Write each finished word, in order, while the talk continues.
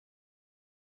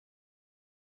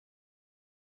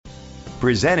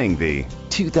Presenting the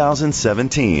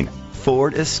 2017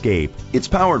 Ford Escape. It's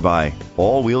powered by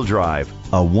all-wheel drive,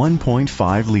 a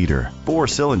 1.5-liter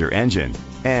 4-cylinder engine,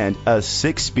 and a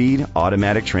 6-speed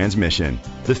automatic transmission.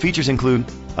 The features include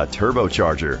a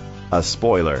turbocharger, a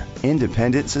spoiler,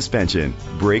 independent suspension,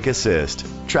 brake assist,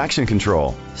 traction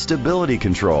control, stability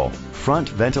control, front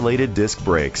ventilated disc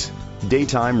brakes,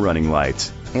 daytime running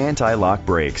lights, anti-lock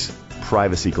brakes,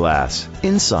 privacy glass.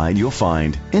 Inside you'll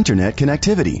find internet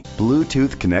connectivity,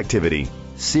 Bluetooth connectivity,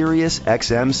 Sirius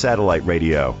XM satellite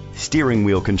radio, steering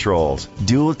wheel controls,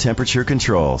 dual temperature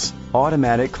controls,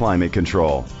 automatic climate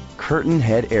control, curtain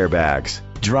head airbags,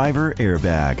 driver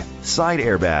airbag, side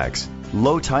airbags,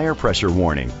 low tire pressure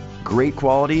warning. Great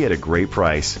quality at a great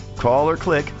price. Call or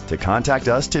click to contact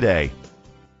us today.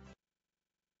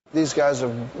 These guys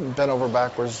have bent over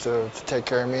backwards to take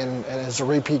care of me, and as a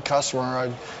repeat customer,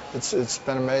 it's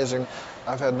been amazing.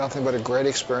 I've had nothing but a great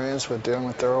experience with dealing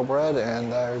with Thoroughbred,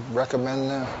 and I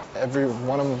recommend every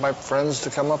one of my friends to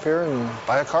come up here and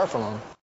buy a car from them.